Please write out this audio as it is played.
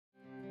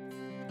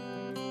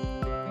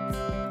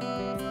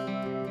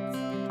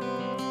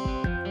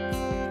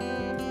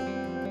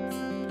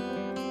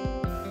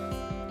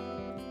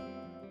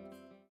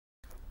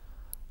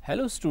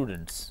Hello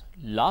students,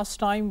 last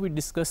time we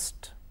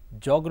discussed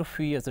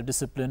geography as a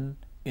discipline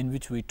in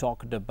which we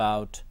talked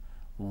about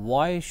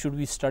why should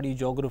we study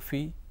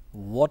geography,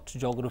 what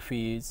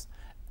geography is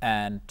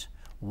and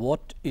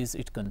what is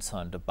it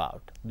concerned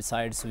about.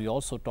 Besides, we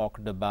also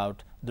talked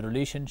about the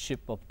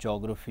relationship of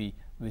geography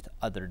with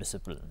other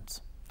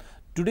disciplines.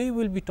 Today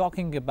we will be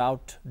talking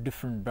about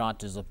different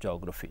branches of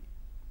geography.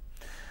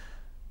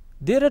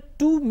 There are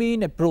two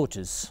main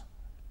approaches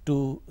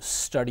to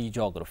study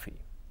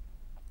geography.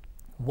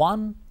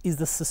 One is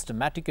the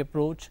systematic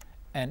approach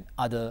and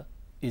other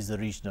is the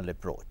regional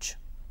approach.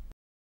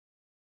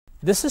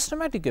 The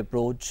systematic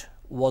approach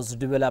was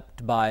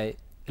developed by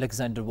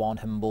Alexander von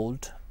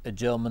Humboldt, a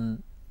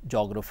German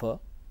geographer,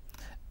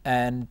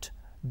 and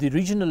the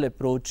regional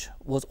approach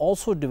was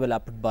also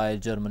developed by a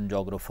German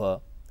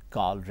geographer,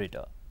 Karl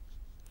Ritter.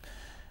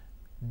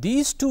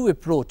 These two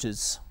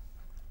approaches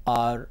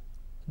are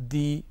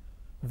the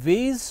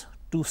ways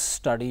to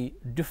study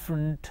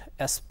different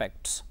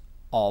aspects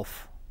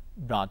of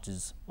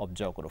branches of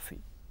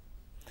geography.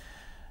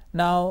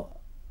 Now,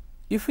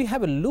 if we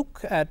have a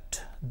look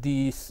at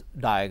this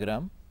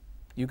diagram,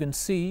 you can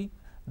see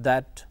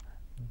that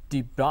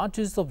the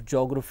branches of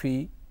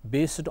geography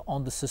based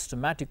on the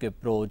systematic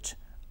approach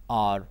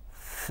are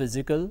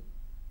physical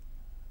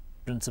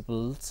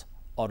principles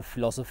or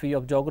philosophy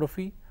of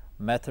geography,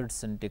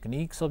 methods and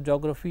techniques of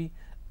geography,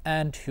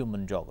 and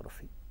human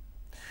geography.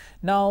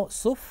 Now,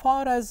 so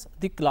far as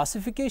the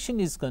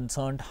classification is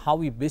concerned, how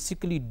we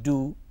basically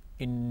do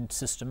in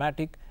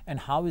systematic and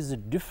how is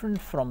it different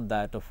from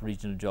that of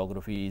regional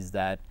geography is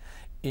that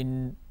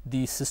in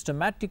the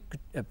systematic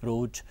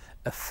approach,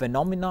 a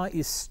phenomena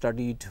is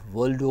studied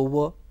world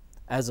over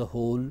as a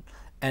whole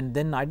and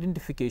then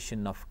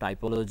identification of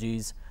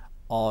typologies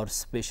or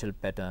spatial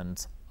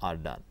patterns are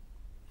done.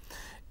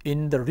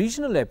 In the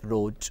regional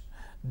approach,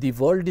 the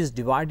world is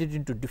divided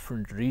into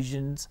different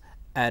regions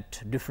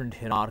at different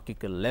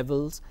hierarchical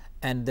levels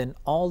and then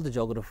all the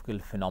geographical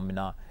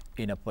phenomena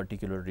in a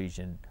particular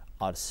region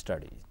are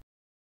studied.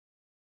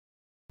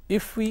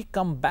 If we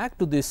come back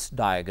to this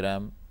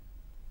diagram,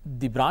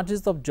 the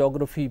branches of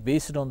geography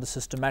based on the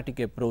systematic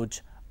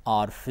approach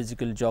are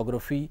physical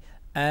geography,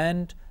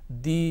 and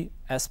the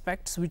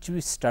aspects which we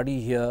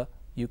study here,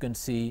 you can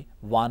see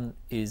one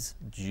is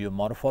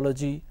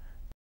geomorphology,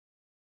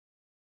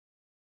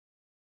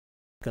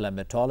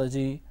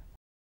 climatology,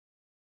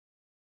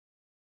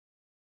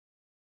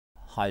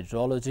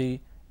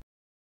 hydrology,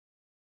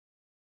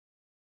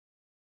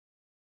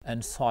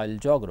 and soil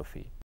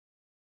geography.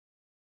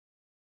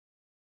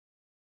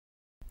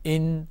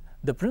 In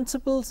the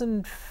principles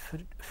and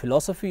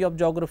philosophy of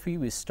geography,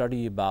 we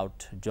study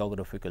about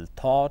geographical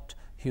thought,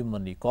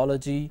 human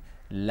ecology,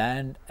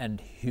 land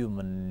and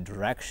human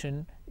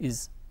interaction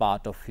is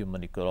part of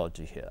human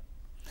ecology here.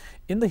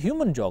 In the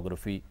human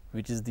geography,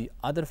 which is the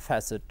other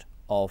facet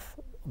of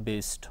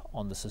based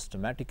on the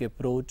systematic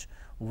approach,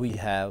 we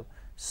have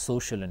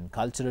social and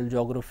cultural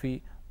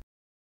geography,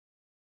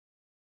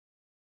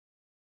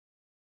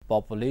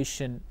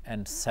 population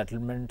and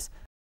settlements,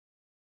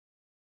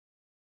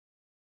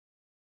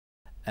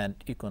 and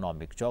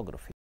economic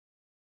geography.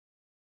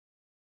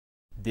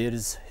 There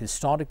is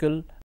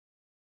historical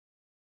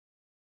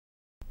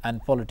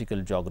and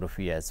political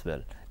geography as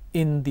well.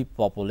 In the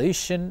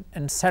population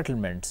and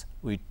settlements,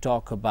 we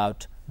talk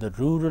about the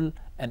rural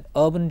and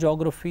urban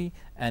geography,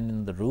 and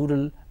in the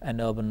rural and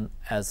urban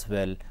as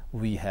well,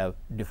 we have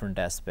different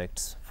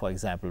aspects, for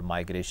example,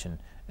 migration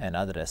and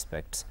other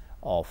aspects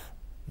of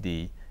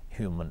the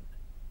human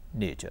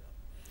nature.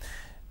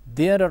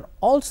 There are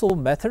also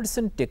methods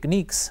and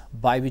techniques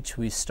by which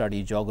we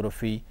study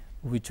geography,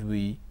 which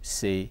we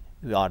say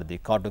are the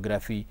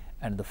cartography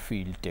and the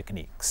field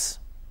techniques.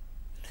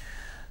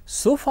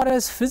 So far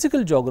as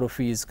physical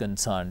geography is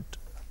concerned,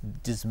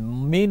 it is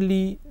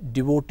mainly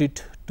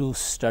devoted to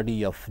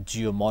study of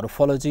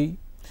geomorphology,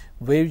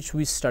 which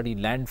we study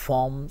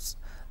landforms,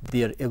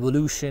 their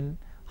evolution,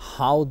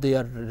 how they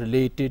are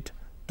related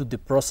to the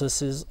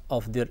processes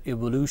of their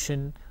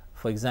evolution.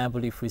 For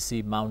example, if we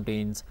see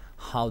mountains,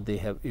 how they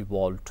have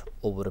evolved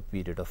over a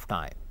period of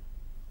time.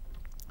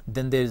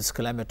 Then there is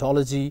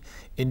climatology,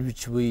 in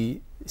which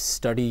we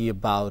study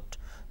about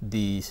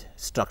the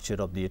structure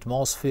of the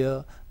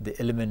atmosphere, the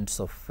elements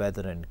of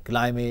weather and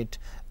climate,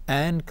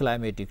 and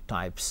climatic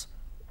types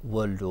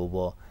world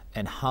over,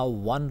 and how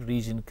one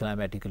region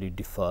climatically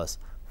differs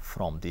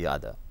from the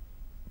other.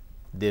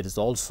 There is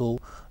also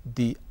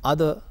the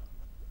other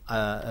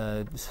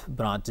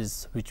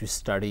branches which we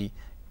study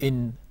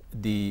in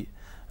the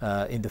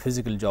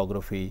physical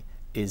geography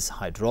is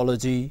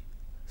hydrology,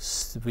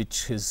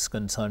 which is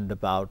concerned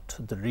about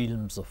the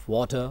realms of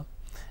water,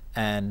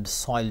 and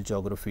soil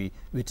geography,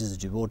 which is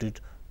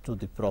devoted to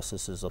the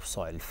processes of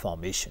soil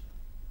formation.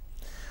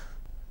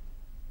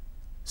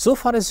 So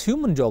far as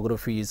human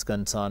geography is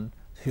concerned,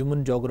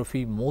 human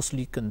geography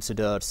mostly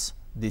considers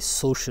the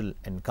social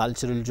and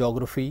cultural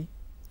geography,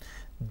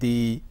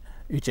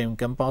 which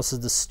encompasses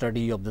the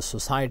study of the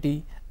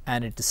society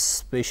and its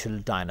spatial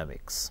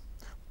dynamics.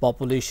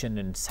 Population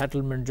and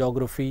settlement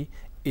geography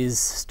is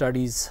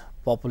studies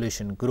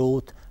population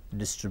growth,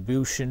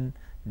 distribution,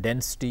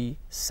 density,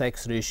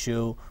 sex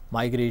ratio,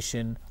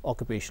 migration,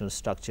 occupational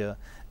structure,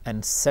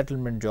 and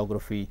settlement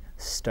geography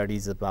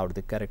studies about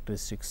the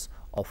characteristics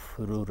of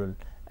rural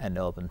and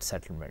urban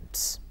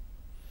settlements.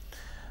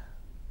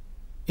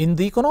 In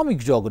the economic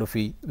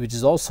geography, which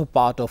is also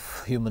part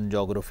of human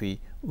geography,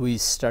 we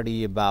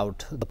study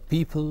about the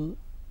people,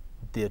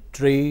 their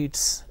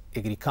trades,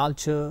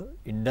 agriculture,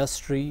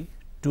 industry,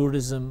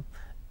 tourism,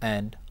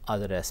 and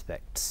other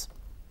aspects.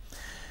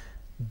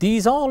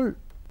 These all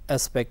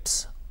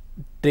aspects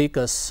take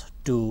us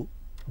to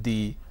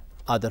the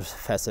other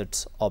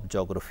facets of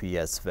geography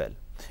as well.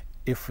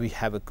 If we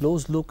have a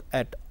close look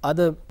at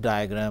other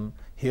diagram,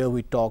 here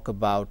we talk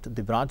about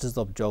the branches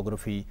of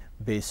geography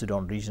based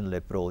on regional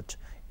approach.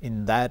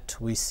 In that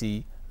we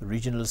see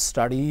regional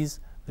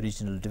studies,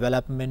 regional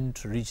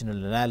development, regional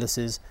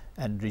analysis,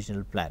 and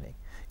regional planning.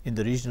 In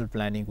the regional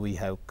planning we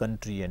have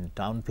country and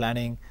town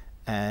planning,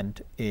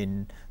 and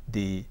in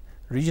the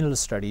regional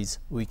studies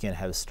we can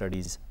have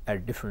studies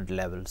at different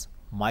levels: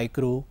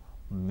 micro,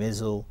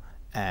 meso,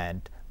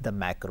 and the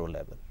macro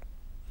level.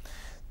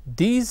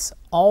 These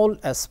all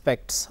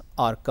aspects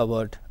are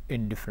covered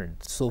in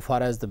different. So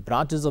far as the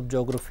branches of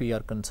geography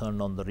are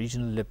concerned, on the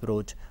regional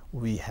approach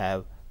we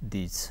have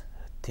these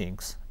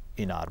things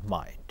in our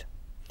mind.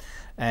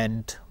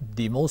 And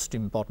the most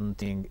important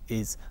thing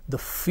is the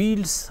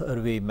field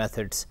survey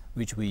methods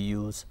which we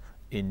use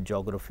in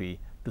geography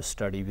to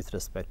study with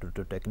respect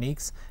to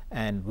techniques,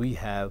 and we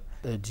have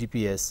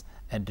GPS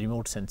and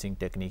remote sensing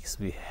techniques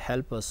which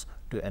help us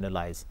to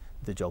analyze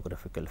the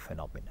geographical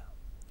phenomena.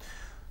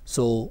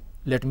 So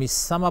let me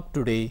sum up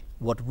today.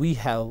 What we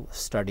have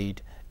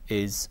studied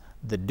is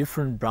the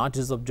different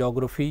branches of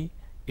geography.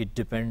 It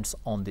depends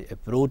on the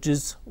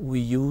approaches we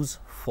use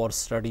for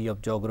study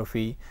of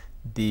geography.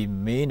 The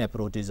main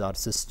approaches are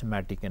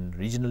systematic and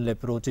regional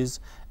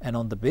approaches, and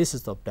on the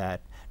basis of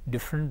that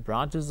different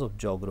branches of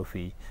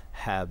geography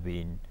have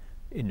been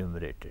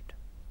enumerated.